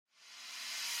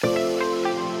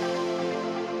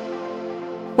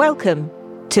Welcome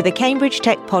to the Cambridge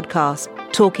Tech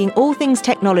Podcast, talking all things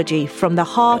technology from the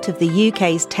heart of the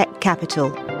UK's tech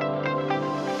capital.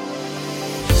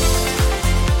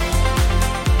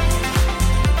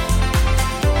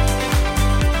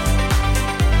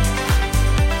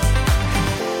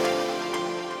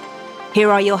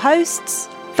 Here are your hosts,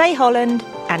 Faye Holland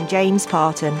and James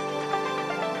Parton.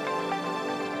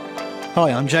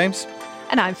 Hi, I'm James.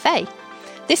 And I'm Faye.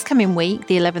 This coming week,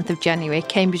 the 11th of January,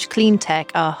 Cambridge Clean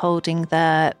Tech are holding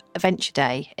their Venture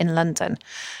Day in London.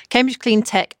 Cambridge Clean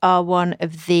Tech are one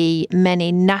of the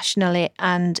many nationally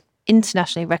and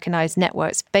internationally recognised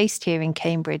networks based here in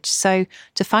Cambridge. So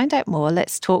to find out more,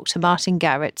 let's talk to Martin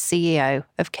Garrett, CEO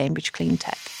of Cambridge Clean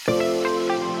Tech.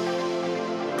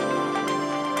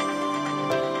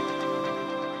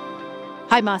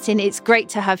 Hi, Martin. It's great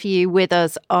to have you with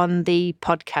us on the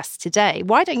podcast today.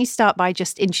 Why don't you start by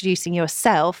just introducing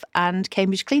yourself and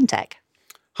Cambridge Clean Tech?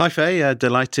 Hi, Faye.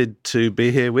 Delighted to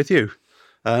be here with you.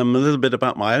 A little bit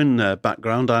about my own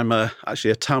background. I'm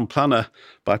actually a town planner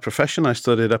by profession. I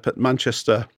studied up at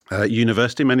Manchester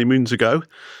University many moons ago.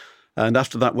 And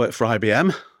after that, worked for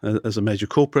IBM as a major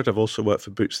corporate. I've also worked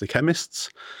for Boots the Chemists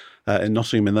in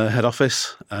Nottingham in their head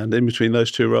office. And in between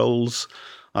those two roles,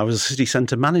 I was a city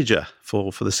centre manager for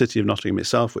the City of Nottingham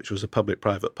itself, which was a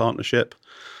public-private partnership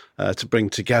to bring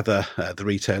together the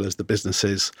retailers, the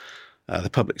businesses, the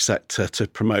public sector to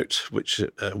promote, which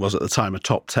was at the time a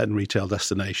top 10 retail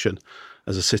destination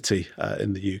as a city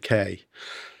in the UK.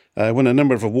 Won a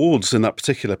number of awards in that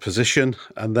particular position,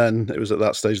 and then it was at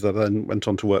that stage that I then went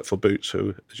on to work for Boots,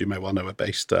 who, as you may well know, are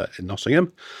based in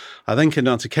Nottingham. I then came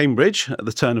down to Cambridge at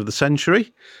the turn of the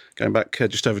century, going back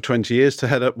just over 20 years, to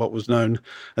head up what was known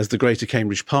as the Greater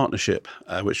Cambridge Partnership,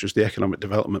 which was the economic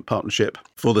development partnership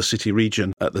for the city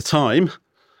region at the time,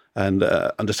 and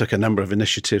undertook a number of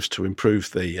initiatives to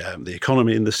improve the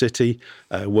economy in the city,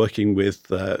 working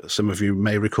with, some of you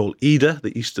may recall, EDA,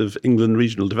 the East of England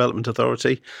Regional Development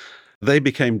Authority. They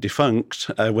became defunct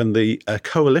when the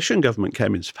coalition government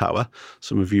came into power.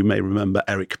 Some of you may remember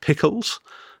Eric Pickles,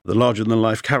 the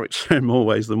larger-than-life character in more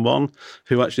ways than one,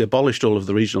 who actually abolished all of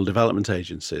the regional development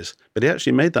agencies. But he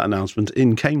actually made that announcement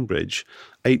in Cambridge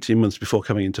 18 months before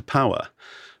coming into power.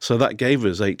 So that gave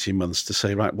us 18 months to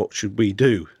say, right, what should we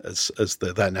do as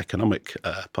the then economic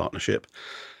partnership?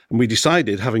 And we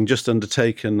decided, having just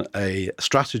undertaken a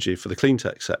strategy for the clean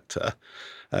tech sector,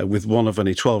 with one of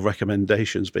only 12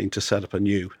 recommendations being to set up a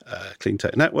new clean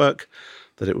tech network,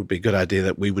 that it would be a good idea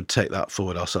that we would take that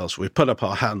forward ourselves. So we put up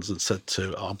our hands and said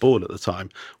to our board at the time,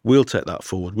 we'll take that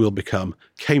forward, we'll become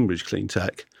Cambridge Clean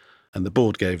Tech. And the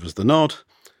board gave us the nod.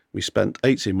 We spent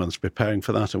 18 months preparing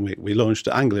for that, and we launched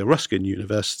at Anglia Ruskin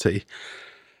University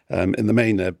in the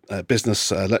main business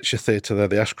lecture theatre there,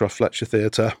 the Ashcroft Lecture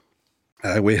Theatre.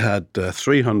 We had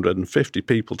 350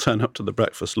 people turn up to the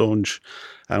breakfast launch,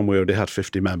 and we already had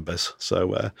 50 members.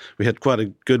 So we had quite a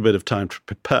good bit of time to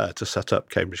prepare to set up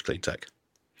Cambridge Clean Tech.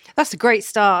 That's a great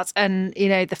start. And, you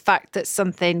know, the fact that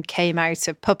something came out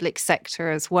of public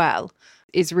sector as well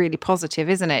is really positive,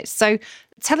 isn't it? So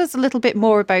tell us a little bit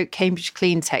more about Cambridge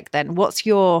Clean Tech then. What's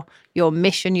your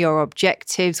mission, your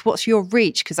objectives? What's your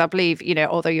reach? Because I believe, you know,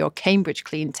 although you're Cambridge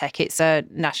Clean Tech, it's a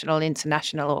national,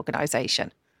 international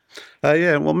organisation.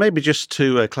 Well, maybe just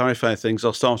to clarify things,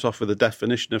 I'll start off with a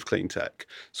definition of clean tech.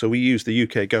 So we use the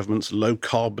UK government's low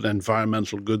carbon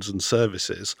environmental goods and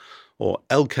services, or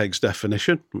LCEG's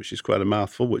definition, which is quite a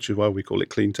mouthful, which is why we call it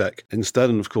clean tech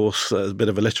instead. And of course, a bit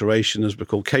of alliteration as we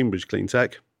call Cambridge Clean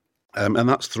Tech. And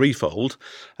that's threefold.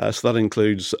 So that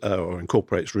includes or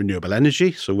incorporates renewable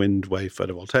energy, so wind, wave,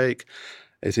 photovoltaic.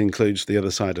 It includes the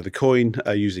other side of the coin,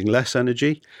 using less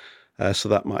energy. So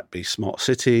that might be smart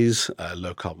cities,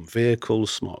 low carbon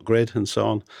vehicles, smart grid, and so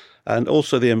on. And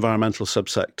also the environmental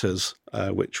subsectors,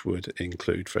 which would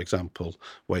include, for example,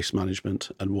 waste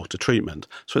management and water treatment.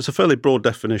 So it's a fairly broad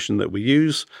definition that we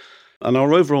use. And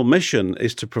our overall mission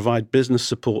is to provide business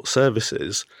support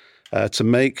services to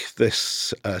make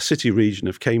this city region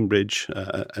of Cambridge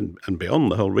and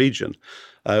beyond the whole region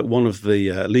one of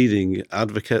the leading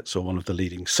advocates or one of the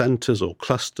leading centres or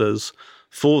clusters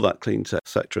for that clean tech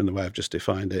sector in the way I've just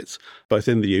defined it, both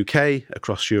in the UK,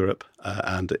 across Europe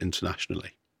and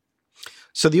internationally.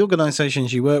 So the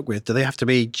organisations you work with, do they have to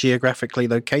be geographically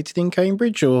located in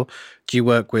Cambridge, or do you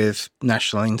work with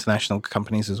national and international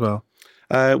companies as well?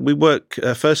 We work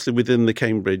firstly within the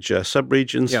Cambridge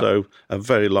sub-region, so a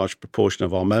very large proportion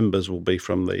of our members will be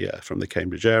from the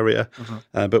Cambridge area,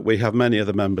 but we have many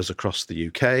other members across the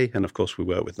UK, and of course we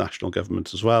work with national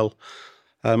government as well.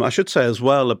 I should say as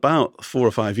well, about 4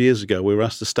 or 5 years ago, we were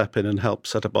asked to step in and help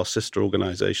set up our sister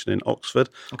organisation in Oxford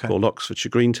called Oxfordshire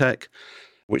Green Tech.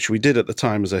 which we did at the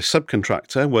time as a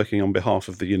subcontractor, working on behalf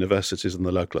of the universities and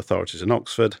the local authorities in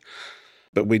Oxford.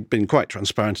 But we'd been quite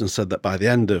transparent and said that by the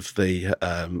end of the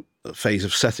phase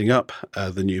of setting up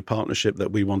the new partnership,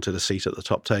 that we wanted a seat at the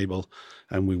top table,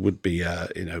 and we would be,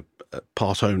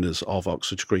 part owners of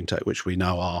Oxford Green Tech, which we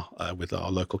now are with our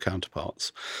local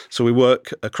counterparts. So we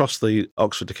work across the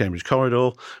Oxford to Cambridge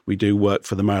corridor. We do work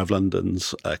for the Mayor of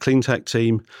London's Clean Tech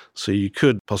team. So you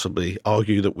could possibly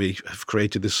argue that we have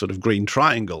created this sort of green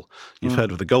triangle. You've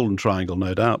heard of the golden triangle,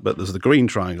 no doubt, but there's the green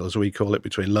triangle, as we call it,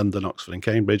 between London, Oxford and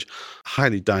Cambridge.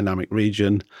 Highly dynamic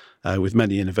region with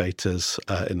many innovators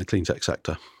in the clean tech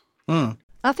sector.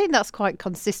 I think that's quite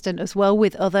consistent as well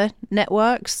with other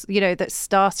networks, that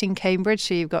start in Cambridge.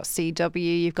 So you've got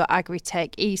CW, you've got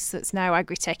Agritech East, that's now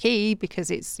Agritech E, because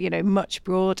it's, much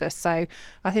broader. So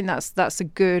I think that's a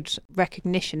good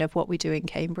recognition of what we do in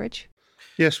Cambridge.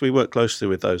 Yes, we work closely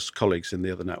with those colleagues in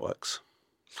the other networks.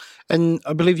 And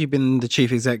I believe you've been the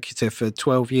chief executive for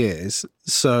 12 years,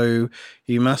 so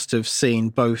you must have seen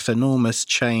both enormous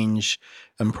change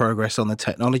and progress on the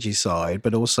technology side,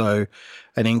 but also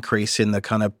an increase in the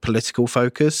kind of political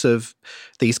focus of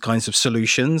these kinds of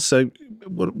solutions. So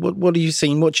what have you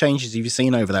seen? What changes have you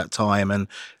seen over that time,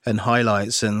 and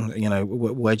highlights, and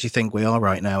where do you think we are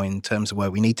right now in terms of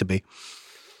where we need to be?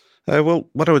 Well,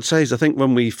 what I would say is I think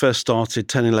when we first started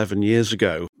 10, 11 years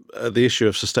ago, the issue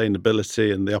of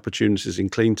sustainability and the opportunities in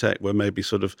clean tech were maybe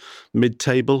sort of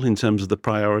mid-table in terms of the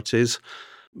priorities,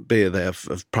 be it they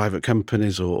of private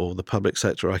companies or the public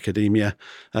sector or academia.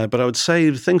 But I would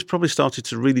say things probably started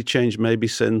to really change maybe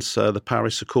since the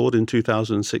Paris Accord in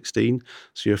 2016.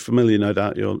 So you're familiar, no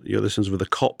doubt, your listeners, with the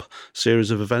COP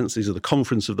series of events. These are the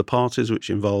Conference of the Parties, which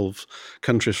involve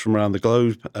countries from around the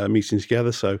globe meeting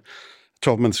together. So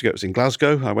 12 months ago, it was in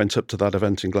Glasgow. I went up to that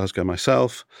event in Glasgow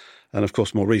myself. And of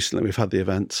course, more recently, we've had the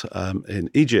event in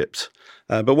Egypt.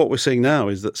 But what we're seeing now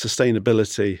is that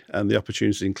sustainability and the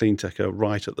opportunities in clean tech are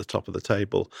right at the top of the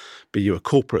table. Be you a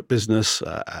corporate business,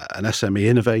 an SME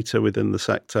innovator within the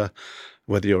sector,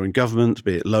 whether you're in government,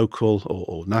 be it local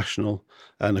or national,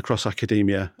 and across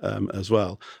academia as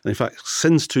well. And in fact,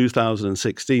 since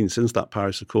 2016, since that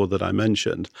Paris Accord that I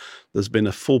mentioned, there's been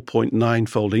a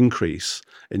 4.9-fold increase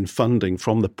in funding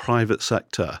from the private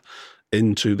sector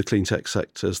into the clean tech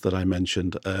sectors that I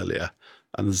mentioned earlier.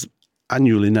 And there's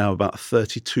annually now about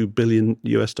 $32 billion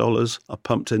are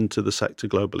pumped into the sector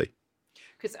globally.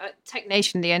 Because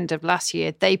TechNation, the end of last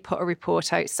year, they put a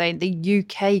report out saying the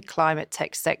UK climate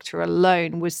tech sector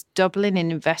alone was doubling in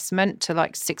investment to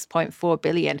like 6.4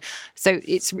 billion. So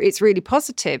it's really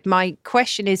positive. My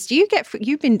question is,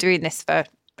 you've been doing this for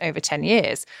over 10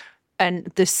 years,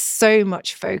 and there's so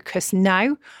much focus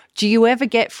now. Do you ever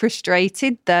get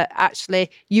frustrated that actually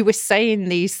you were saying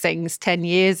these things 10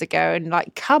 years ago and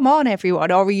like, come on, everyone?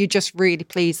 Or are you just really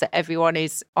pleased that everyone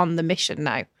is on the mission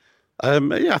now?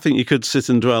 I think you could sit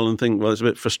and dwell and think, well, it's a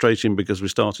bit frustrating because we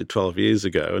started 12 years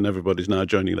ago and everybody's now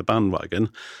joining the bandwagon.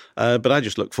 But I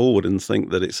just look forward and think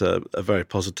that it's a very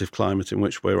positive climate in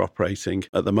which we're operating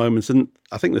at the moment. And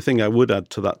I think the thing I would add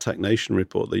to that TechNation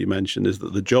report that you mentioned is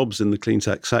that the jobs in the clean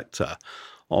tech sector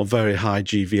are very high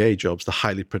GVA jobs, the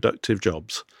highly productive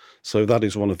jobs. So that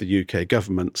is one of the UK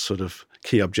government's sort of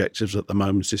key objectives at the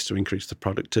moment, is to increase the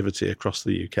productivity across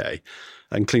the UK.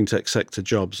 And clean tech sector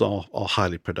jobs are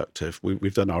highly productive.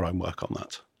 We've done our own work on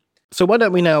that. So why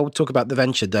don't we now talk about the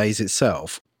Venture Days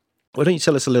itself? Why don't you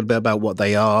tell us a little bit about what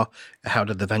they are, how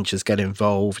do the ventures get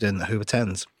involved, and who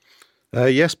attends?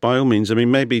 Yes, by all means. I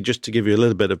mean, maybe just to give you a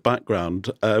little bit of background,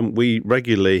 we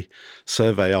regularly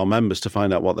survey our members to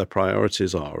find out what their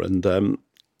priorities are. And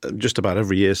just about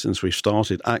every year since we've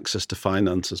started, access to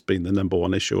finance has been the number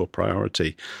one issue or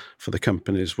priority for the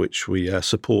companies which we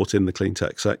support in the clean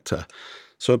tech sector.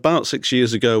 So about 6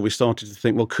 years ago, we started to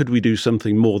think, well, could we do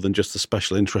something more than just the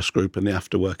special interest group and the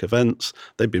after-work events?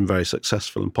 They've been very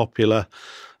successful and popular.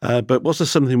 But was there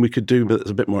something we could do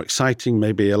that's a bit more exciting,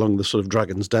 maybe along the sort of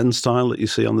Dragon's Den style that you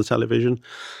see on the television?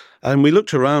 And we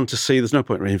looked around to see, there's no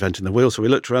point reinventing the wheel, so we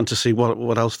looked around to see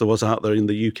what else there was out there in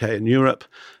the UK and Europe.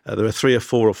 There were 3 or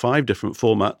 4 or 5 different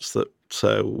formats that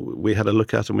we had a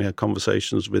look at, and we had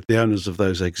conversations with the owners of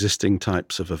those existing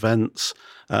types of events.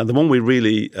 The one we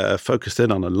really focused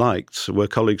in on and liked were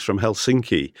colleagues from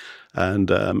Helsinki and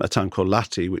a town called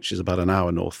Lahti, which is about an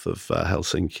hour north of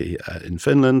Helsinki in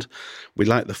Finland. We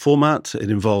liked the format. It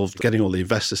involved getting all the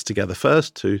investors together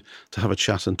first to have a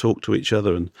chat and talk to each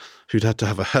other, and who'd had to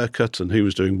have a haircut and who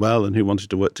was doing well and who wanted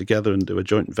to work together and do a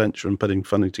joint venture and putting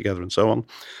funding together and so on.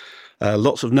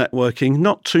 Lots of networking,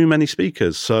 not too many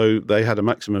speakers. So they had a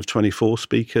maximum of 24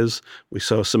 speakers. We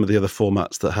saw some of the other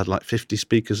formats that had like 50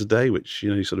 speakers a day, which,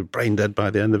 you're sort of brain dead by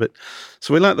the end of it.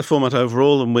 So we liked the format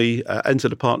overall, and we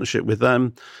entered a partnership with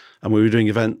them. And we were doing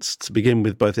events to begin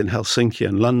with both in Helsinki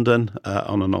and London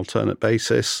on an alternate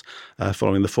basis,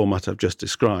 following the format I've just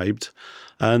described.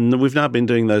 And we've now been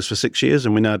doing those for 6 years,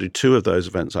 and we now do 2 of those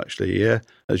events actually a year.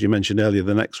 As you mentioned earlier,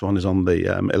 the next one is on the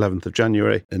 11th of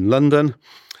January in London.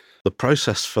 The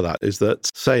process for that is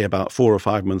that, say, about 4 or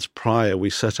 5 months prior,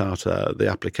 we set out the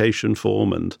application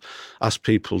form and ask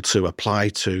people to apply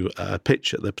to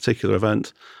pitch at the particular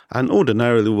event. And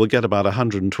ordinarily, we'll get about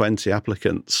 120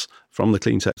 applicants from the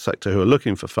clean tech sector who are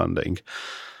looking for funding.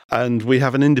 And we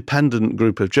have an independent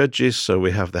group of judges. So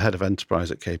we have the head of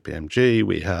enterprise at KPMG.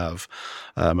 We have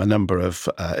a number of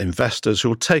investors who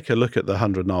will take a look at the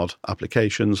 100-odd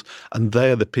applications. And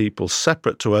they're the people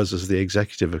separate to us as the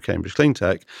executive of Cambridge Clean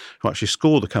Tech who actually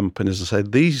score the companies and say,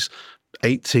 these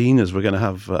 18, as we're going to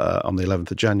have on the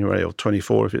 11th of January, or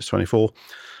 24 if it's 24,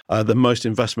 are the most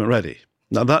investment ready.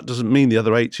 Now, that doesn't mean the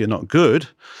other 80 are not good.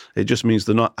 It just means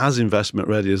they're not as investment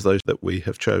ready as those that we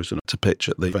have chosen to pitch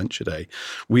at the Venture Day.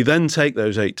 We then take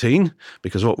those 18,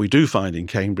 because what we do find in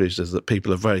Cambridge is that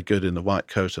people are very good in the white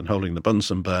coat and holding the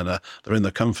Bunsen burner. They're in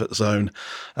the comfort zone.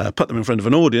 Put them in front of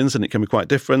an audience and it can be quite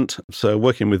different. So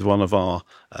working with one of our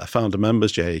founder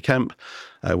members, J.E. Kemp,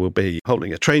 we'll be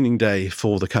holding a training day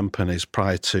for the companies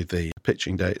prior to the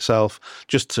pitching day itself,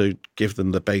 just to give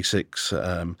them the basics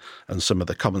and some of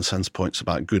the common sense points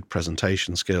about good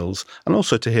presentation skills, and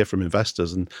also to hear from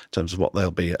investors in terms of what they'll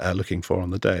be looking for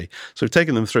on the day. So we've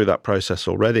taken them through that process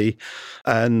already,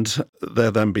 and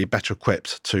they'll then be better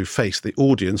equipped to face the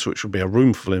audience, which will be a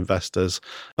room full of investors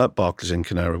at Barclays in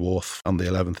Canary Wharf on the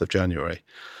 11th of January.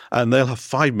 And they'll have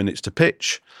 5 minutes to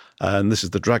pitch. And this is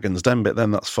the Dragon's Den bit.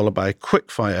 Then that's followed by a quick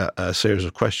fire series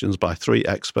of questions by 3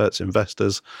 experts,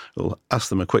 investors, who'll ask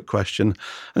them a quick question. And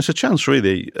it's a chance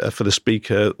really for the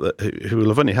speaker who will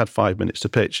have only had 5 minutes to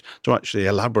pitch to actually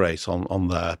elaborate on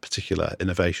their particular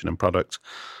innovation and product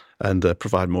and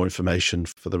provide more information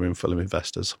for the room full of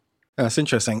investors. That's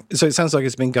interesting. So it sounds like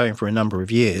it's been going for a number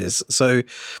of years. So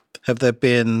have there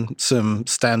been some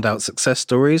standout success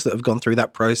stories that have gone through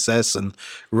that process and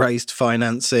raised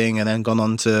financing and then gone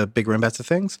on to bigger and better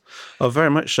things? Oh, very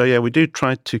much so, yeah. We do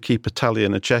try to keep a tally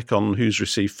and a check on who's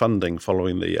received funding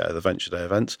following the Venture Day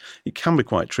events. It can be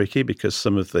quite tricky because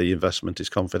some of the investment is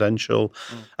confidential.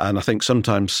 And I think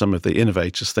sometimes some of the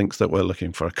innovators think that we're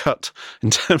looking for a cut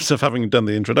in terms of having done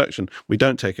the introduction. We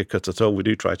don't take a cut at all. We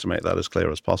do try to make that as clear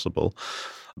as possible.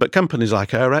 But companies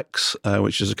like Airex,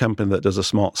 which is a company that does a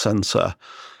smart sensor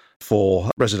for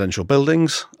residential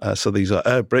buildings. So these are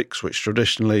air bricks, which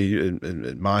traditionally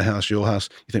in my house, your house,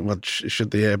 you think, well, should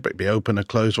the air brick be open or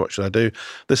closed? What should I do?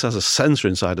 This has a sensor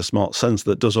inside, a smart sensor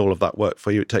that does all of that work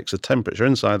for you. It takes the temperature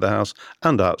inside the house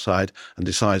and outside and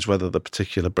decides whether the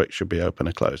particular brick should be open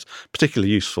or closed.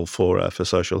 Particularly useful for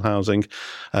social housing.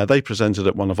 They presented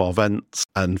at one of our events,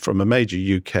 and from a major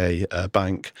UK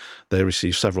bank, they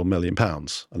received several £1 million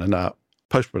and are now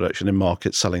post-production in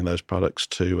market selling those products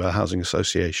to housing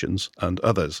associations and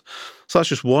others. So that's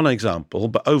just one example.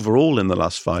 But overall, in the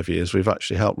last 5 years, we've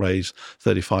actually helped raise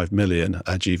 35 million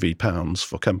GV pounds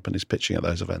for companies pitching at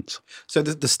those events. So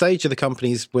the stage of the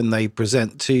companies when they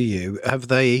present to you, have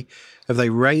they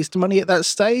raised money at that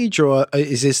stage, or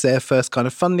is this their first kind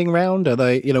of funding round? Are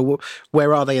they,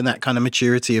 where are they in that kind of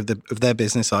maturity of their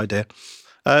business idea?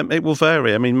 It will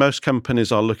vary. I mean, most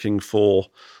companies are looking for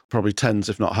probably tens,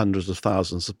 if not hundreds of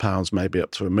thousands of pounds, maybe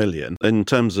up to £1 million. In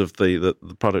terms of the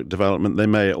product development, they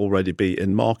may already be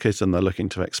in market and they're looking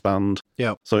to expand.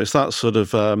 Yeah. So it's that sort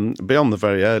of beyond the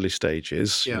very early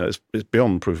stages. Yeah. It's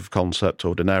beyond proof of concept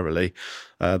ordinarily.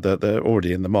 They're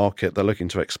already in the market. They're looking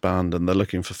to expand and they're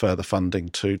looking for further funding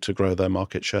to grow their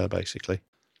market share, basically.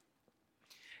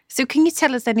 So can you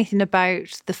tell us anything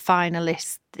about the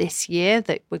finalists this year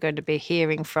that we're going to be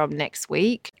hearing from next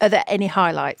week? Are there any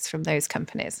highlights from those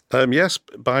companies? Yes,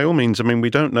 by all means. I mean, we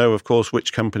don't know, of course,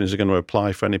 which companies are going to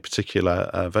apply for any particular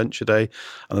Venture Day.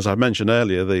 And as I mentioned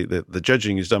earlier, the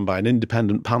judging is done by an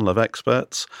independent panel of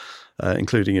experts,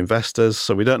 including investors.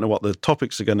 So we don't know what the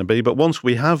topics are going to be. But once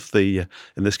we have in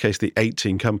this case, the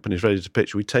 18 companies ready to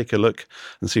pitch, we take a look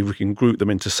and see if we can group them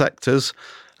into sectors.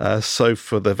 So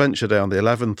for the Venture Day on the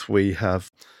 11th, we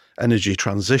have energy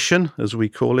transition, as we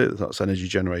call it. That's energy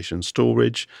generation and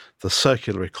storage, the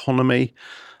circular economy.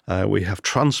 We have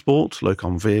transport,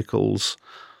 low-carbon vehicles,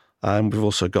 And we've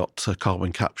also got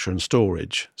carbon capture and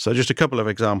storage. So just a couple of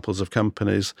examples of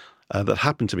companies that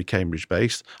happen to be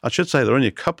Cambridge-based. I should say there are only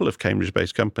a couple of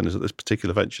Cambridge-based companies at this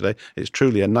particular Venture Day. It's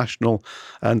truly a national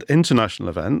and international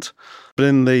event. But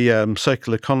in the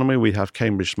circular economy, we have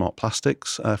Cambridge Smart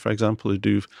Plastics, for example, who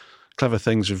do clever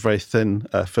things with very thin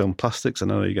film plastics.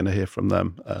 And I know you're going to hear from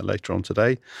them later on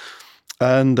today.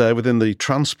 And within the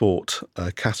transport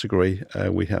category,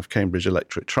 we have Cambridge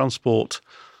Electric Transport,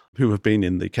 who have been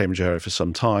in the Cambridge area for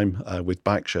some time with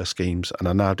bike share schemes and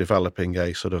are now developing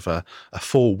a sort of a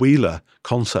four-wheeler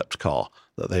concept car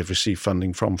that they've received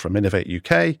funding from Innovate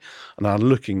UK, and are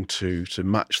looking to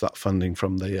match that funding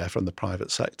from the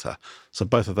private sector. So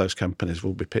both of those companies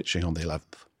will be pitching on the 11th.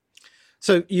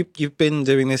 So you've been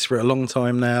doing this for a long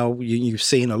time now. You've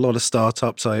seen a lot of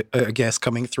startups, I guess,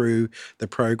 coming through the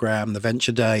program, the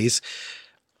Venture Days.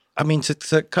 I mean,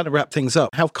 to kind of wrap things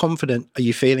up, how confident are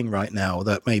you feeling right now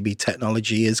that maybe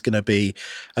technology is going to be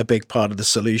a big part of the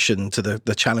solution to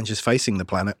the challenges facing the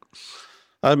planet?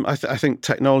 I think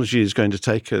technology is going to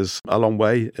take us a long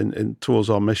way in towards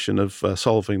our mission of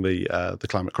solving the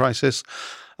climate crisis.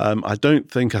 I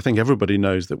think everybody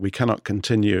knows that we cannot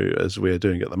continue as we are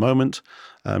doing at the moment.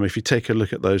 If you take a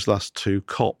look at those last two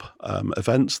COP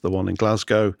events, the one in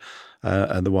Glasgow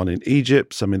and the one in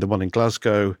Egypt, the one in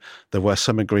Glasgow, there were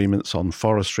some agreements on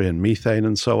forestry and methane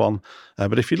and so on.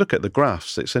 But if you look at the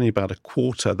graphs, it's only about a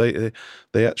quarter. The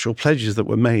actual pledges that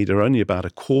were made are only about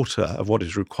a quarter of what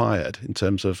is required in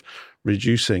terms of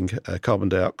reducing carbon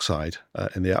dioxide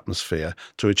in the atmosphere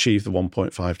to achieve the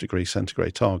 1.5 degree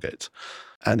centigrade target.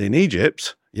 And in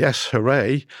Egypt, yes,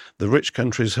 hooray, the rich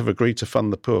countries have agreed to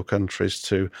fund the poor countries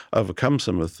to overcome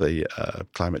some of the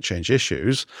climate change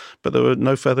issues, but there were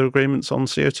no further agreements on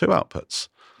CO2 outputs.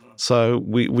 So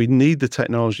we need the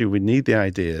technology, we need the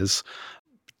ideas.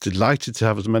 Delighted to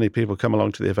have as many people come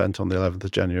along to the event on the 11th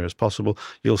of January as possible.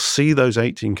 You'll see those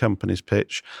 18 companies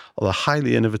pitch. They're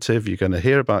highly innovative. You're going to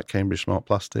hear about Cambridge Smart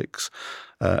Plastics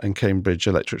and Cambridge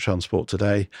Electric Transport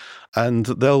today. And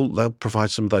they'll provide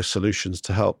some of those solutions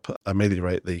to help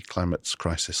ameliorate the climate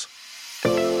crisis.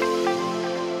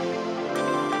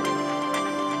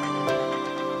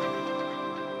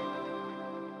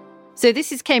 So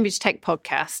this is Cambridge Tech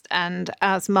Podcast, and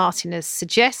as Martin has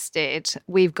suggested,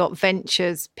 we've got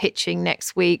ventures pitching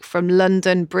next week from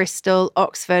London, Bristol,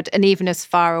 Oxford, and even as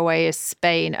far away as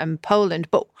Spain and Poland.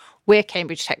 But we're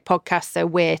Cambridge Tech Podcast, so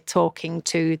we're talking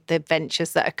to the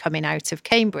ventures that are coming out of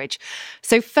Cambridge.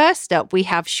 So first up, we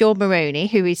have Sean Moroney,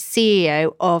 who is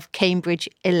CEO of Cambridge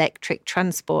Electric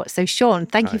Transport. So Sean,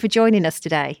 thank you for joining us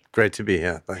today. Great to be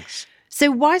here. Thanks. So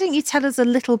why don't you tell us a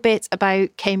little bit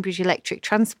about Cambridge Electric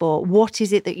Transport? What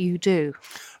is it that you do?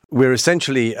 We're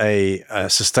essentially a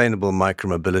sustainable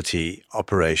micromobility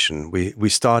operation. We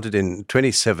started in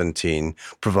 2017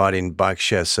 providing bike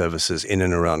share services in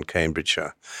and around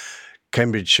Cambridgeshire.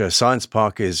 Cambridge Science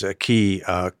Park is a key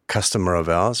customer of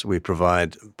ours. We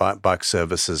provide bike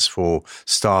services for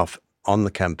staff on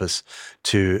the campus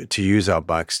to use our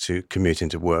bikes to commute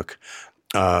into work.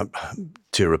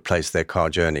 To replace their car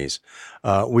journeys.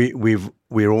 We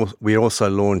also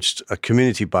launched a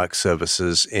community bike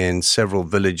services in several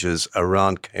villages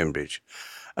around Cambridge,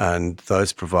 and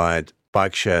those provide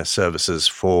bike share services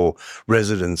for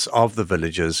residents of the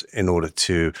villages in order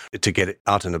to get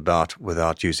out and about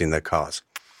without using their cars.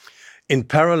 In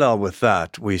parallel with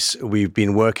that, we've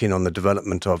been working on the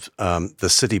development of the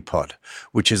CityPod,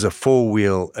 which is a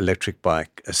four-wheel electric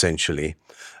bike, essentially,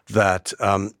 that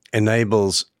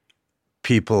enables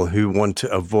people who want to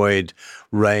avoid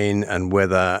rain and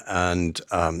weather and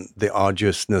the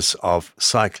arduousness of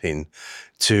cycling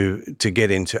to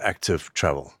get into active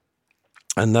travel.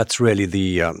 And that's really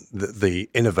the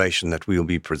innovation that we'll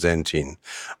be presenting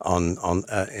on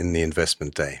in the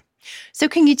investment day. So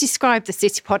can you describe the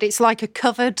CityPod? It's like a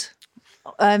covered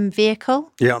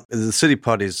vehicle? Yeah, the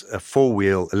CityPod is a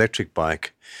four-wheel electric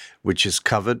bike which is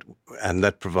covered, and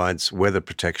that provides weather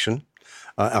protection.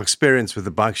 Our experience with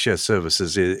the bike share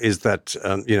services is that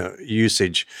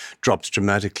usage drops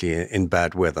dramatically in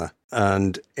bad weather,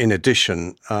 and in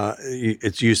addition,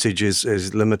 its usage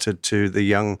is limited to the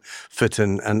young, fit,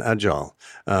 and agile.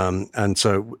 And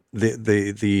so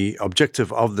the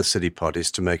objective of the CityPod is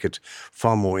to make it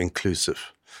far more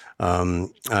inclusive.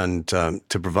 And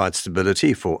to provide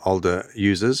stability for older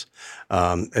users.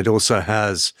 It also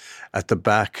has at the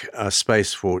back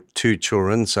space for two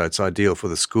children, so it's ideal for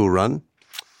the school run.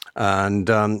 And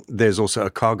there's also a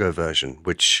cargo version,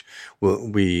 which we'll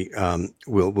be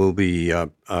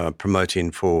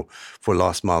promoting for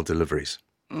last mile deliveries.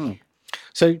 Mm.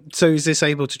 So is this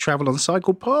able to travel on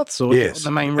cycle paths or Yes,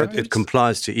 on the main roads? it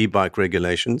complies to e-bike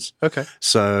regulations. Okay.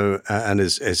 So, and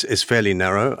is fairly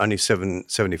narrow, only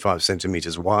 75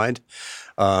 centimeters wide.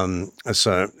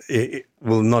 So it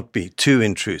will not be too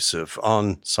intrusive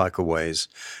on cycleways,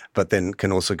 but then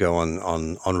can also go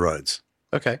on roads.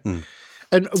 Okay.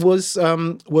 And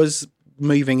was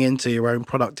moving into your own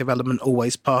product development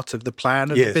always part of the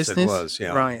plan of the business? Yes, it was.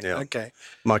 Yeah. Right. Yeah. Okay.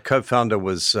 My co-founder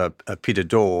was Peter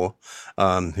Dorr,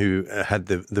 who had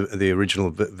the original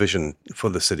vision for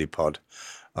the CityPod.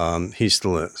 He's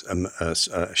still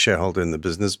a shareholder in the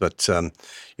business, but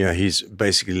he's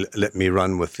basically let me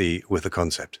run with the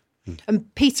concept.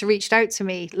 And Peter reached out to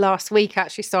me last week,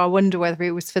 actually, so I wonder whether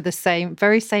it was for the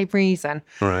very same reason.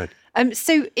 Right.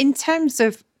 So in terms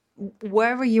of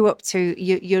where are you up to?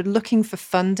 You're looking for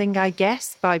funding, I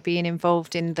guess, by being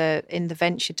involved in the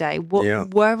Venture Day.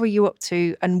 Where are you up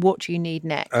to, and what do you need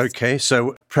next? Okay,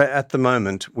 so at the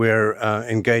moment we're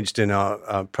engaged in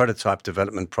our prototype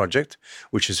development project,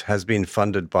 which has been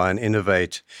funded by an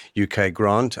Innovate UK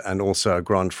grant and also a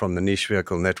grant from the Niche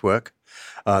Vehicle Network.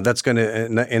 That's going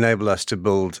to enable us to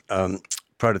build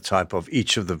prototype of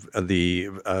each of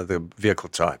the vehicle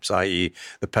types, i.e.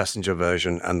 the passenger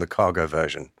version and the cargo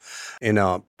version. In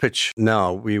our pitch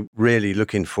now, we're really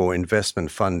looking for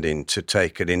investment funding to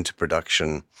take it into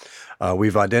production.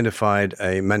 We've identified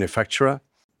a manufacturer.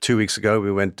 2 weeks ago,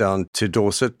 we went down to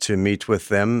Dorset to meet with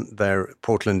them. They're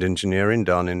Portland Engineering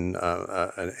down in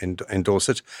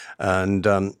Dorset. And,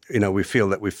 we feel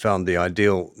that we've found the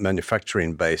ideal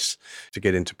manufacturing base to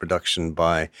get into production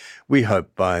we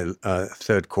hope by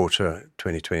third quarter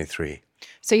 2023.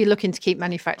 So you're looking to keep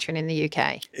manufacturing in the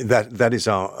UK? That is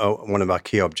one of our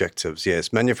key objectives,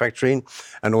 yes. Manufacturing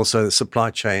and also the supply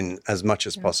chain as much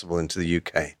as possible into the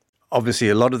UK. Obviously,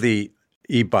 a lot of the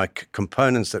e-bike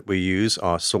components that we use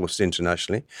are sourced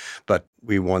internationally, but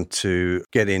we want to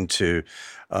get into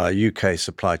UK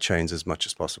supply chains as much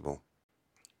as possible.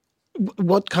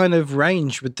 What kind of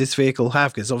range would this vehicle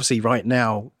have? Because obviously right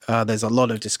now there's a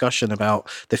lot of discussion about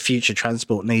the future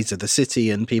transport needs of the city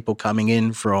and people coming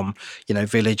in from,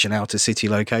 village and outer city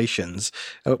locations.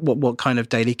 What kind of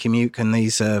daily commute can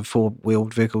these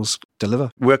four-wheeled vehicles deliver?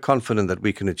 We're confident that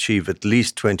we can achieve at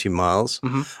least 20 miles,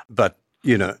 but,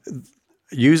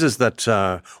 users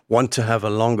that want to have a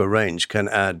longer range can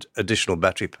add additional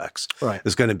battery packs. Right.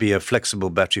 There's going to be a flexible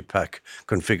battery pack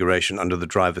configuration under the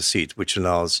driver's seat, which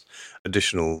allows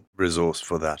additional resource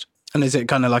for that. And is it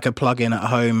kind of like a plug-in at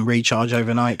home, recharge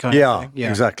overnight kind of thing? Yeah,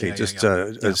 exactly.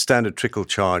 A standard trickle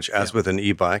charge as with an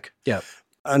e-bike. Yeah.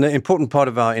 And an important part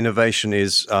of our innovation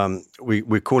is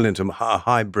we call it a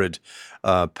hybrid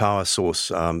power source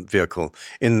vehicle,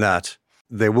 in that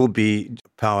there will be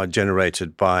power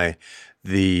generated by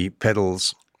the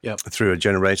pedals through a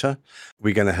generator.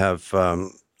 We're going to have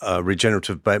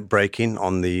regenerative braking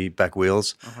on the back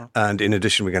wheels, and in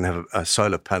addition, we're going to have a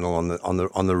solar panel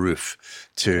on the roof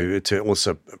to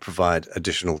also provide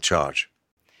additional charge.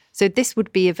 So this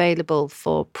would be available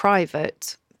for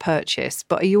private purchase,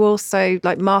 but are you also,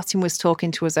 like Martin was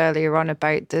talking to us earlier on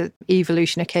about the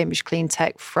evolution of Cambridge Clean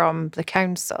Tech from the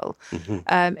council,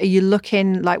 are you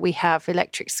looking, like we have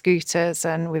electric scooters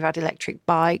and we've had electric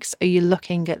bikes, are you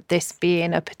looking at this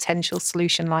being a potential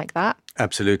solution like that?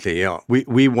 Absolutely, yeah.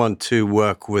 We want to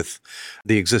work with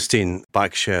the existing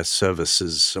bike share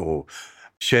services or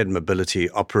shared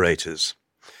mobility operators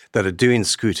that are doing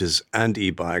scooters and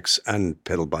e-bikes and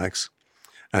pedal bikes,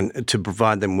 and to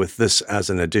provide them with this as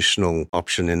an additional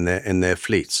option in their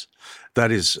fleets.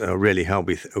 That is really how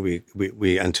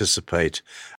we anticipate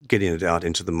getting it out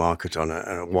into the market on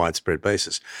a widespread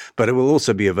basis. But it will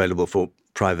also be available for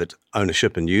private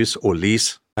ownership and use or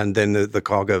lease. And then the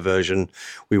cargo version,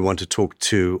 we want to talk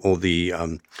to all the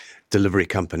delivery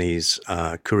companies,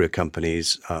 courier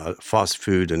companies, fast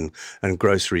food and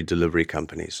grocery delivery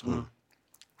companies.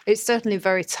 It's certainly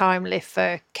very timely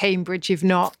for Cambridge, if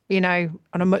not, on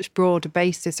a much broader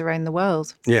basis around the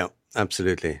world. Yeah,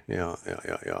 absolutely. Yeah.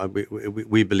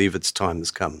 We believe its time has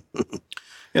come.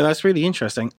 Yeah, that's really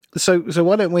interesting. So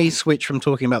why don't we switch from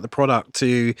talking about the product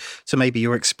to maybe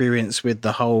your experience with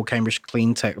the whole Cambridge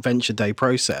Clean Tech Venture Day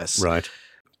process? Right.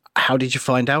 How did you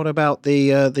find out about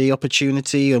the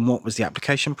opportunity, and what was the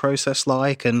application process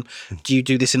like? And do you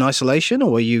do this in isolation,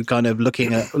 or are you kind of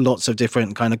looking at lots of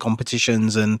different kind of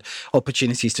competitions and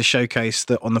opportunities to showcase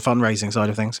that on the fundraising side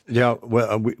of things? Yeah,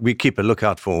 well, we keep a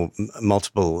lookout for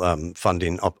multiple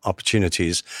funding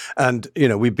opportunities. And,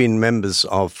 we've been members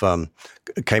of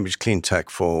Cambridge Clean Tech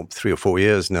for 3 or 4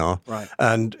 years now. Right.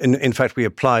 And in fact, we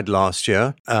applied last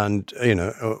year, and,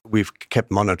 we've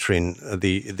kept monitoring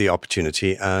the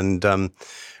opportunity. And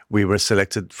we were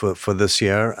selected for this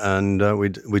year, and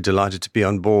we're delighted to be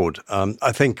on board.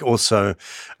 I think also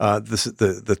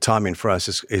the timing for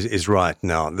us is right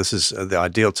now. This is the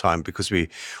ideal time because we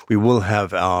will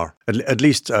have at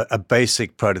least a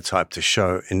basic prototype to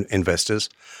show investors,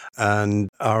 and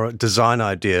our design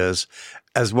ideas,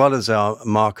 as well as our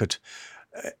market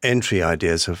entry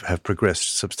ideas, have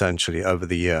progressed substantially over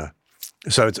the year.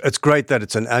 So it's great that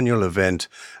it's an annual event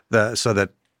so that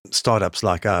startups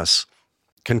like us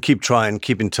can keep trying,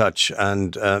 keep in touch,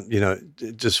 and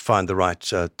just find the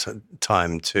right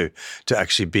time to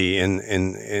actually be in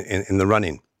the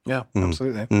running. Yeah,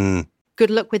 absolutely.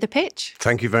 Good luck with the pitch.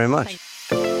 Thank you very much.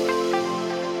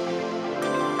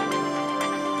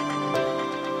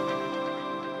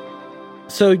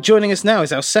 So joining us now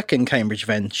is our second Cambridge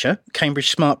venture, Cambridge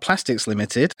Smart Plastics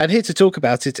Limited. And here to talk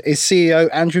about it is CEO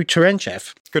Andrew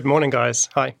Terenchev. Good morning, guys.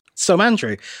 Hi. So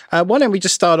Andrew, why don't we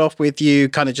just start off with you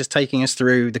kind of just taking us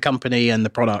through the company and the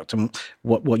product and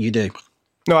what you do?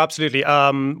 No, absolutely.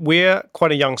 We're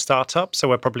quite a young startup, so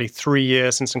we're probably 3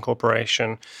 years since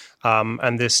incorporation.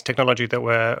 And this technology that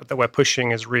we're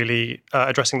pushing is really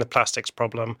addressing the plastics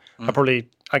problem.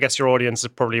 I guess your audience is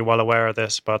probably well aware of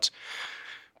this, but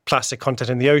plastic content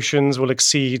in the oceans will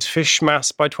exceed fish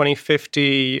mass by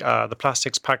 2050. The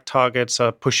plastics pact targets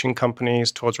are pushing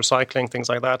companies towards recycling, things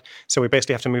like that. So we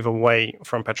basically have to move away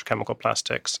from petrochemical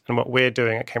plastics. And what we're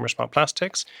doing at Cambridge Smart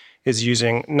Plastics is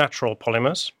using natural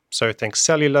polymers. So think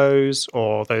cellulose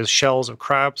or those shells of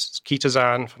crabs,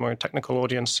 chitosan for more technical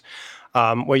audience.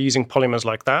 We're using polymers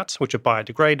like that, which are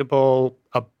biodegradable,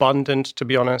 abundant, to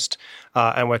be honest,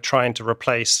 and we're trying to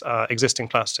replace existing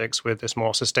plastics with this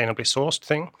more sustainably sourced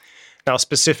thing. Now,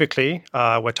 specifically,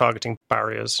 we're targeting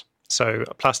barriers. So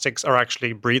plastics are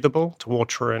actually breathable to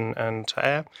water and to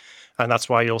air, and that's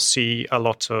why you'll see a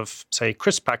lot of, say,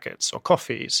 crisp packets or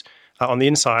coffees. On the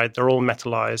inside, they're all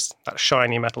metallized, that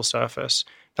shiny metal surface.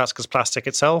 That's because plastic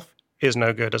itself is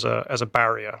no good as a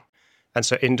barrier. And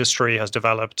so industry has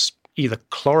developed either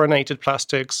chlorinated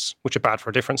plastics, which are bad for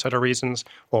a different set of reasons,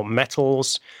 or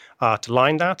metals to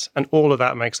line that. And all of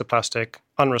that makes the plastic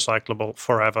unrecyclable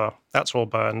forever. That's all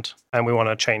burned. And we want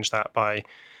to change that by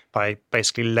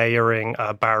basically layering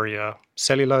a barrier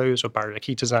cellulose or barrier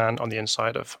chitosan on the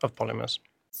inside of polymers.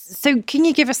 So can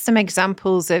you give us some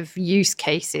examples of use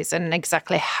cases and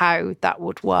exactly how that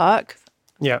would work?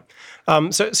 Yeah.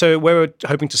 So where we're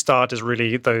hoping to start is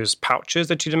really those pouches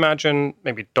that you'd imagine,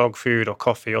 maybe dog food or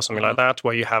coffee or something like that,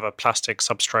 where you have a plastic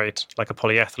substrate like a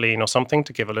polyethylene or something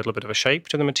to give a little bit of a shape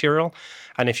to the material.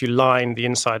 And if you line the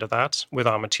inside of that with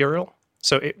our material,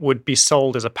 so it would be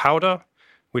sold as a powder,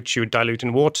 which you would dilute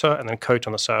in water and then coat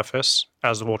on the surface.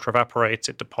 As the water evaporates,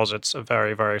 it deposits a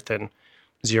very, very thin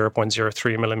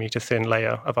 0.03 millimeter thin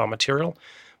layer of our material.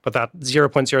 But that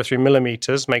 0.03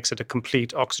 millimeters makes it a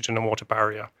complete oxygen and water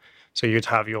barrier. So you'd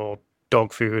have your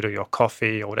dog food or your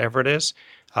coffee or whatever it is,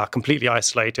 completely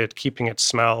isolated, keeping its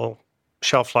smell,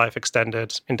 shelf life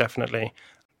extended indefinitely.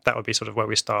 That would be sort of where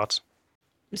we start.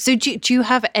 So do you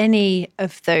have any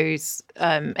of those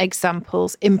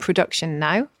examples in production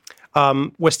now?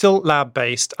 We're still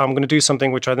lab-based. I'm going to do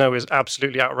something which I know is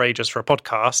absolutely outrageous for a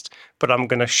podcast, but I'm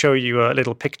going to show you a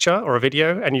little picture or a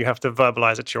video, and you have to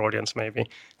verbalize it to your audience maybe,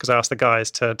 because I asked the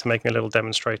guys to make me a little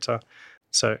demonstrator.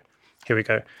 So here we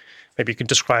go. Maybe you could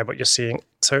describe what you're seeing.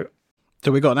 So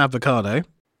we've got an avocado.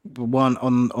 One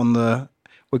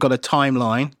we've got a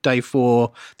timeline. Day 4,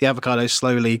 the avocado is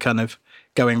slowly kind of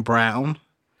going brown.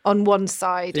 On one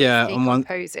side, yeah, it's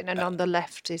decomposing, and on the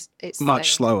left, it's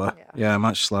much slower. Yeah,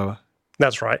 much slower.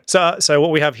 That's right. So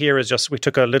what we have here is just we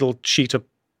took a little sheet of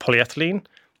polyethylene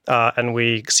and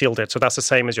we sealed it. So that's the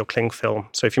same as your cling film.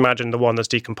 So if you imagine the one that's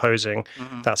decomposing,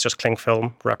 that's just cling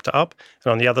film, wrapped it up.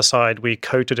 And on the other side, we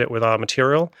coated it with our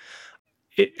material.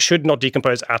 It should not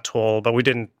decompose at all, but we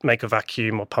didn't make a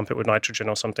vacuum or pump it with nitrogen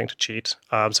or something to cheat.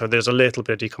 So there's a little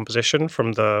bit of decomposition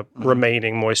from the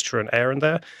remaining moisture and air in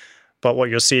there. But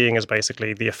what you're seeing is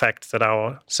basically the effect that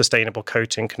our sustainable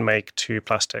coating can make to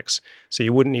plastics. So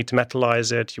you wouldn't need to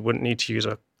metallize it. You wouldn't need to use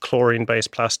a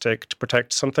chlorine-based plastic to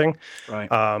protect something. Right.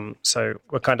 So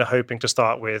we're kind of hoping to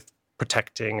start with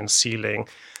protecting and sealing.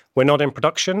 We're not in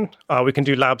production. We can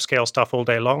do lab scale stuff all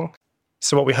day long.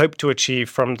 So what we hope to achieve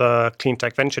from the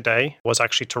Cleantech Venture Day was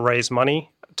actually to raise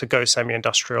money to go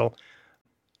semi-industrial.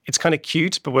 It's kind of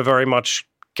cute, but we're very much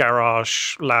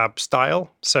garage lab style.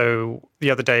 So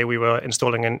the other day we were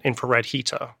installing an infrared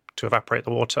heater to evaporate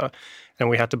the water, and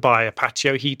we had to buy a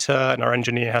patio heater, and our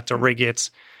engineer had to rig it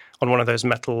on one of those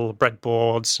metal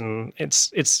breadboards, and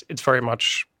it's very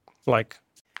much like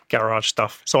garage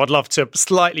stuff. So I'd love to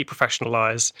slightly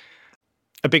professionalize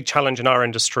a big challenge in our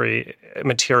industry,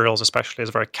 materials especially, is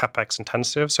very CapEx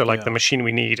intensive. So the machine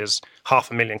we need is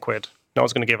 £500,000. No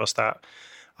one's going to give us that.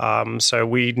 So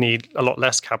we need a lot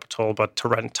less capital, but to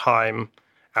rent time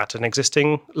at an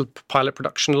existing pilot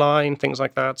production line, things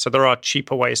like that. So there are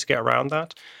cheaper ways to get around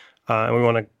that. And we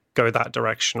want to go that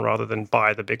direction rather than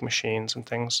buy the big machines and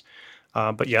things.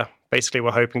 But yeah, basically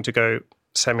we're hoping to go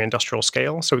semi-industrial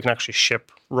scale so we can actually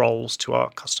ship rolls to our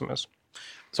customers.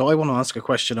 So I want to ask a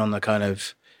question on the kind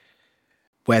of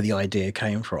where the idea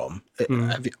came from.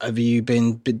 Have you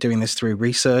been doing this through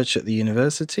research at the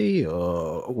university,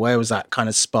 or where was that kind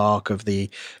of spark of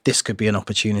this could be an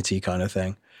opportunity kind of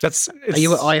thing? Are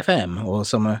you at IFM or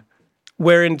somewhere?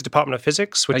 We're in the Department of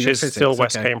Physics, which is physics, still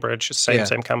West okay. Cambridge,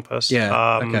 same campus.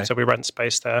 Okay. So we rent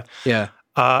space there. Yeah.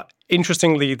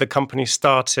 Interestingly, the company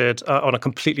started on a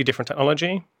completely different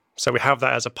technology. So we have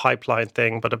that as a pipeline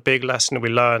thing. But a big lesson we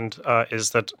learned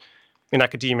is that in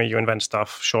academia, you invent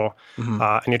stuff, sure,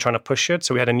 and you're trying to push it.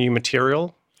 So we had a new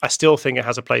material. I still think it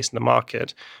has a place in the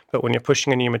market. But when you're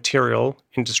pushing a new material,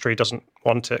 industry doesn't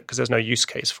want it because there's no use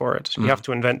case for it. You have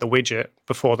to invent the widget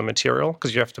before the material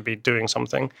because you have to be doing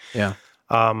something. Yeah.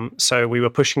 So we were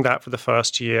pushing that for the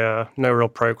first year, no real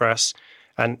progress.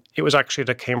 And it was actually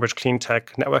the Cambridge Clean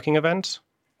Tech networking event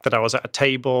that I was at a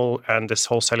table, and this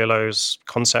whole cellulose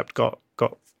concept got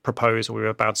proposed. We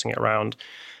were bouncing it around.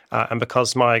 And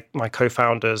because my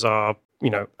co-founders are,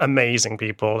 amazing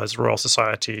people, there's Royal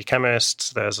Society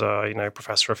chemists, there's a,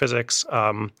 professor of physics.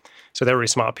 So they're really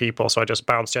smart people. So I just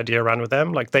bounced the idea around with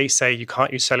them. Like they say you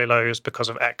can't use cellulose because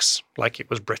of X, like it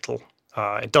was brittle.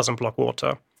 It doesn't block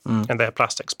water. And they're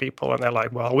plastics people. And they're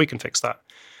like, well, we can fix that.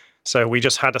 So we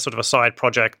just had a sort of a side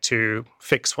project to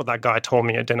fix what that guy told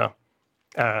me at dinner.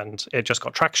 And it just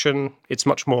got traction. It's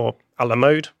much more a la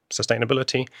mode,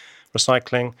 sustainability,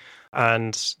 recycling.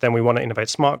 And then we want to innovate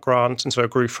smart grant. And so it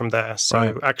grew from there.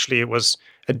 So actually it was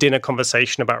a dinner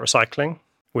conversation about recycling,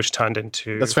 which turned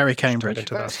into... That's very Cambridge.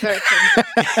 That's very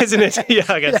Cambridge. Isn't it? Yeah,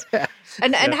 I guess. Yeah.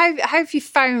 And how have you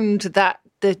found that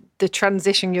the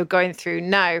transition you're going through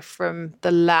now from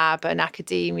the lab and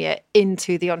academia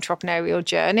into the entrepreneurial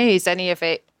journey? Is any of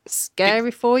it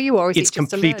scary for you, or is it just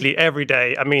completely every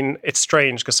day? I mean, it's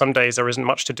strange because some days there isn't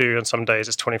much to do and some days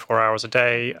it's 24 hours a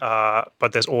day,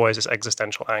 but there's always this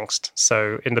existential angst.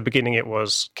 So in the beginning it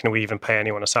was, can we even pay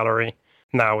anyone a salary?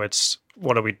 Now it's,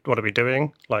 what are we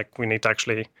doing? Like, we need to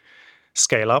actually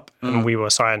scale up. And we were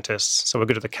scientists, so we're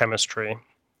good at the chemistry.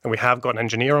 And we have got an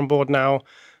engineer on board now,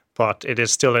 but it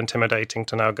is still intimidating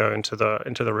to now go into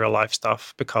the real life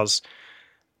stuff, because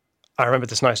I remember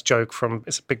this nice joke from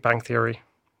it's Big Bang Theory.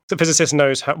 The physicist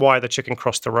knows why the chicken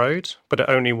crossed the road, but it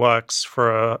only works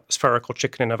for a spherical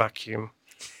chicken in a vacuum,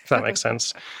 if that makes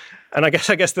sense. And I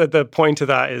guess the point of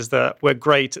that is that we're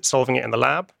great at solving it in the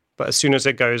lab, but as soon as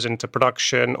it goes into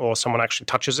production or someone actually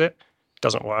touches it, it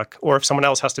doesn't work. Or if someone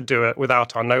else has to do it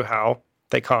without our know-how,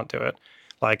 they can't do it.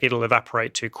 Like, it'll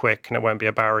evaporate too quick and it won't be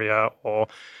a barrier, or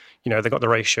they got the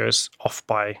ratios off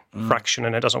by fraction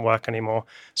and it doesn't work anymore.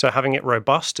 So having it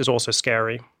robust is also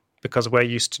scary, because we're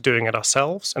used to doing it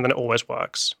ourselves and then it always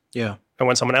works. Yeah. And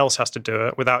when someone else has to do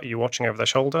it without you watching over their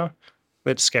shoulder,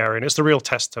 it's scary. And it's the real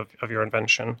test of your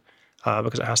invention,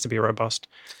 because it has to be robust.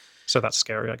 So that's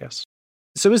scary, I guess.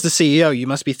 So as the CEO, you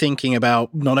must be thinking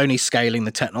about not only scaling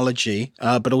the technology,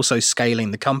 but also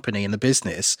scaling the company and the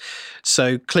business.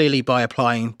 So clearly, by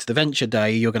applying to the Venture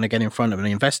Day, you're going to get in front of an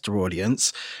investor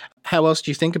audience. How else do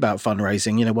you think about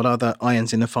fundraising? What other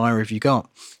irons in the fire have you got?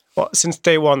 Well, since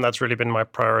day one, that's really been my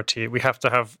priority. We have to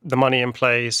have the money in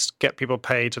place, get people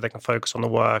paid so they can focus on the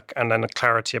work, and then a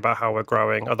clarity about how we're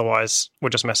growing. Otherwise, we're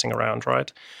just messing around,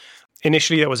 right?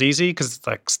 Initially, that was easy because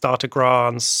like starter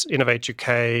grants, Innovate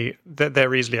UK,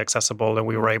 they're easily accessible, and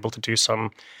we were able to do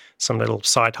some little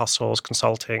side hustles,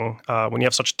 consulting. When you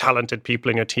have such talented people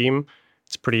in your team,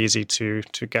 it's pretty easy to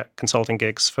get consulting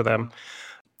gigs for them.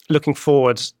 Looking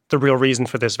forward, the real reason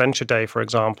for this Venture Day, for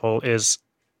example, is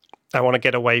I want to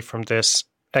get away from this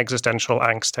existential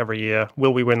angst every year.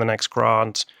 Will we win the next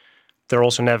grant? They're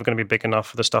also never going to be big enough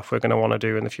for the stuff we're going to want to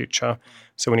do in the future.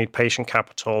 So we need patient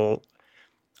capital.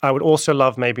 I would also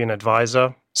love maybe an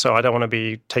advisor. So I don't want to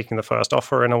be taking the first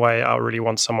offer in a way. I really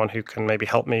want someone who can maybe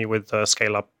help me with the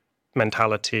scale-up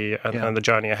mentality and the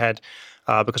journey ahead,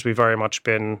 because we've very much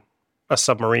been a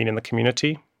submarine in the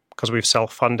community, because we've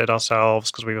self-funded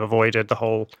ourselves, because we've avoided the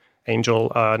whole angel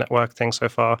network thing so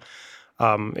far.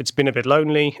 It's been a bit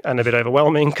lonely and a bit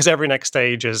overwhelming, because every next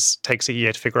stage takes a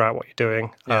year to figure out what you're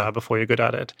doing before you're good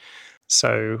at it.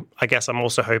 So I guess I'm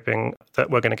also hoping that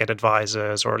we're going to get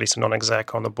advisors, or at least a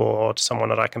non-exec on the board, someone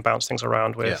that I can bounce things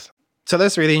around with. So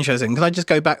that's really interesting. Can I just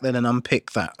go back then and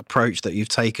unpick that approach that you've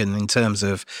taken in terms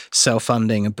of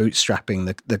self-funding and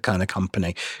bootstrapping the kind of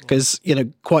company? Because,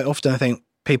 quite often I think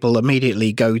people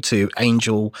immediately go to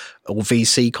angel or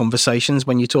VC conversations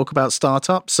when you talk about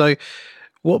startups. So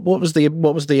what was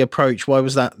the approach? Why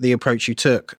was that the approach you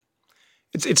took?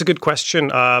 It's a good question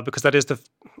because that is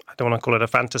I don't want to call it a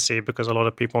fantasy because a lot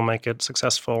of people make it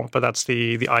successful, but that's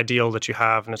the ideal that you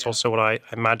have. And it's also what I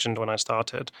imagined when I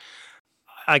started.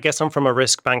 I guess I'm from a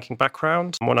risk banking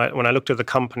background. When I looked at the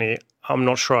company, I'm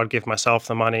not sure I'd give myself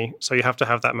the money. So you have to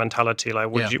have that mentality. Like,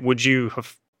 would you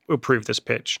have approved this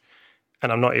pitch?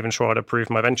 And I'm not even sure I'd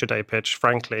approve my venture day pitch,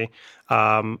 frankly.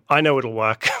 I know it'll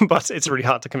work, but it's really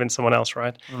hard to convince someone else,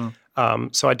 right?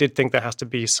 So I did think there has to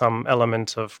be some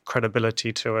element of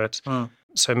credibility to it.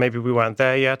 So maybe we weren't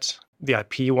there yet. The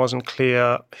IP wasn't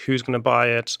clear. Who's going to buy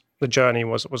it? The journey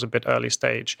was a bit early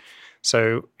stage.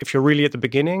 So if you're really at the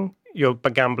beginning, you're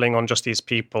gambling on just these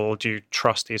people. Do you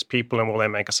trust these people and will they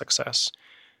make a success?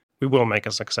 We will make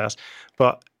a success.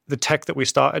 But the tech that we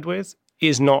started with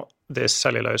is not this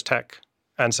cellulose tech.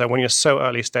 And so when you're so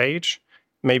early stage,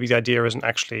 maybe the idea isn't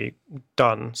actually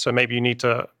done. So maybe you need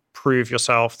to prove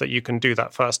yourself that you can do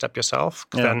that first step yourself.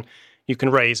 Then you can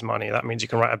raise money. That means you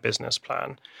can write a business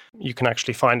plan. You can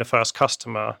actually find a first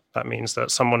customer. That means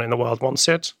that someone in the world wants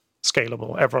it.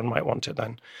 Scalable. Everyone might want it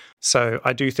then. So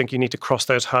I do think you need to cross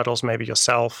those hurdles maybe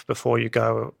yourself before you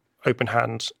go open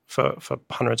hand for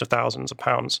hundreds of thousands of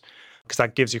pounds, because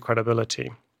that gives you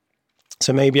credibility.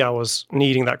 So maybe I was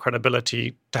needing that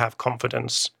credibility to have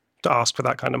confidence to ask for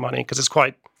that kind of money, because it's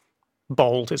quite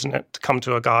bold, isn't it, to come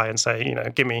to a guy and say,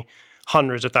 give me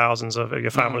hundreds of thousands of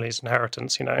your family's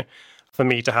inheritance, for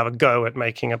me to have a go at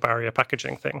making a barrier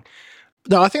packaging thing.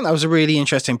 No, I think that was a really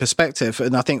interesting perspective,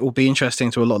 and I think will be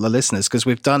interesting to a lot of the listeners, because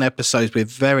we've done episodes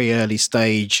with very early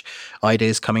stage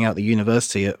ideas coming out of the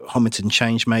university at Homerton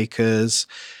Changemakers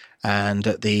and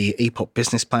at the Epoch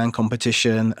Business Plan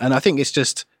competition, and I think it's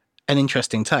just an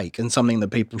interesting take and something that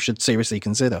people should seriously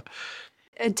consider.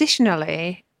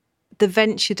 Additionally, the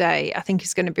venture day, I think,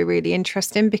 is going to be really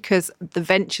interesting because the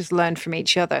ventures learn from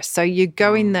each other. So you're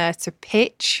going there to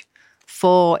pitch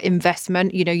for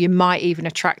investment. You might even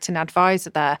attract an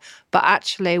advisor there. But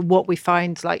actually what we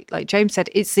find, like James said,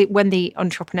 it's when the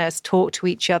entrepreneurs talk to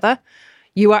each other,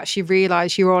 you actually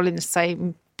realise you're all in the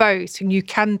same boat and you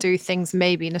can do things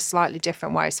maybe in a slightly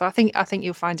different way. So I think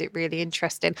you'll find it really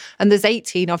interesting. And there's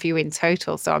 18 of you in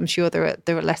total, so I'm sure there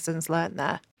are lessons learned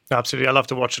there. Absolutely. I love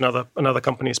to watch another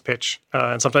company's pitch.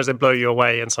 And sometimes they blow you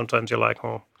away and sometimes you're like,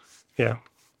 oh, yeah,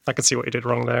 I can see what you did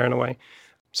wrong there in a way.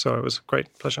 So it was a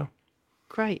great pleasure.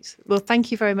 Great. Well,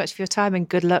 thank you very much for your time and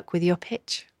good luck with your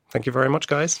pitch. Thank you very much,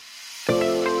 guys.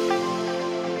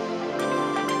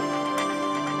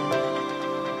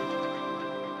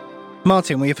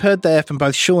 Martin, we've heard there from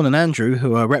both Sean and Andrew,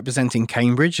 who are representing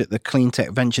Cambridge at the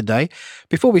Cleantech Venture Day.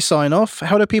 Before we sign off,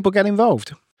 how do people get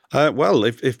involved? Well,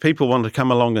 if people want to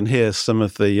come along and hear some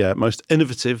of the most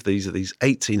innovative, these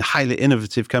 18 highly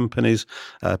innovative companies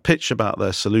pitch about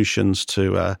their solutions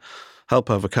to help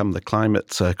overcome the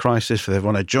climate crisis, if they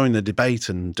want to join the debate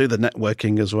and do the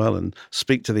networking as well and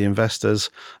speak to the investors,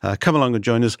 come along and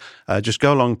join us. Just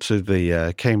go along to the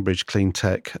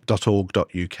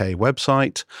cambridgecleantech.org.uk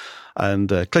website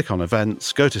and click on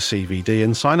events, go to CVD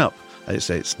and sign up.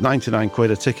 It's 99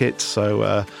 quid a ticket,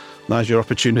 so now's your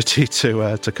opportunity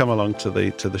to come along to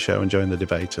the show and join the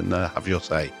debate and have your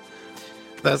say.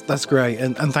 That's great,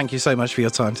 and thank you so much for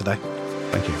your time today.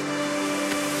 Thank you.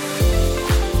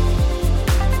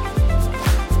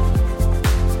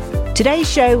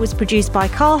 Today's show was produced by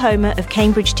Carl Homer of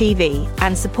Cambridge TV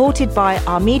and supported by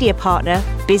our media partner,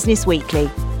 Business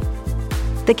Weekly.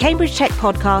 The Cambridge Tech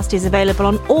Podcast is available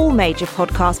on all major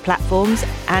podcast platforms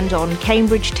and on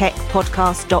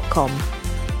cambridgetechpodcast.com.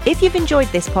 If you've enjoyed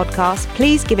this podcast,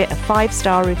 please give it a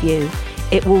 5-star review.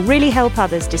 It will really help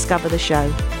others discover the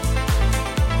show.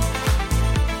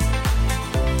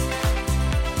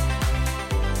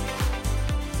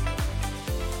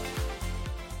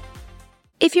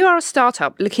 If you are a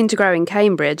startup looking to grow in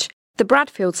Cambridge, the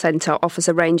Bradfield Centre offers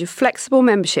a range of flexible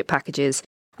membership packages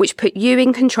which put you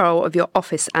in control of your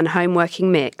office and home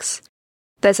working mix.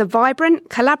 There's a vibrant,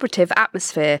 collaborative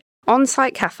atmosphere,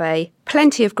 on-site cafe,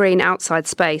 plenty of green outside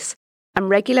space, and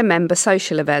regular member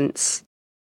social events.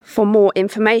 For more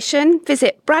information,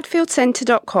 visit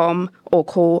bradfieldcentre.com or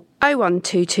call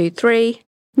 01223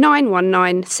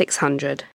 919 600.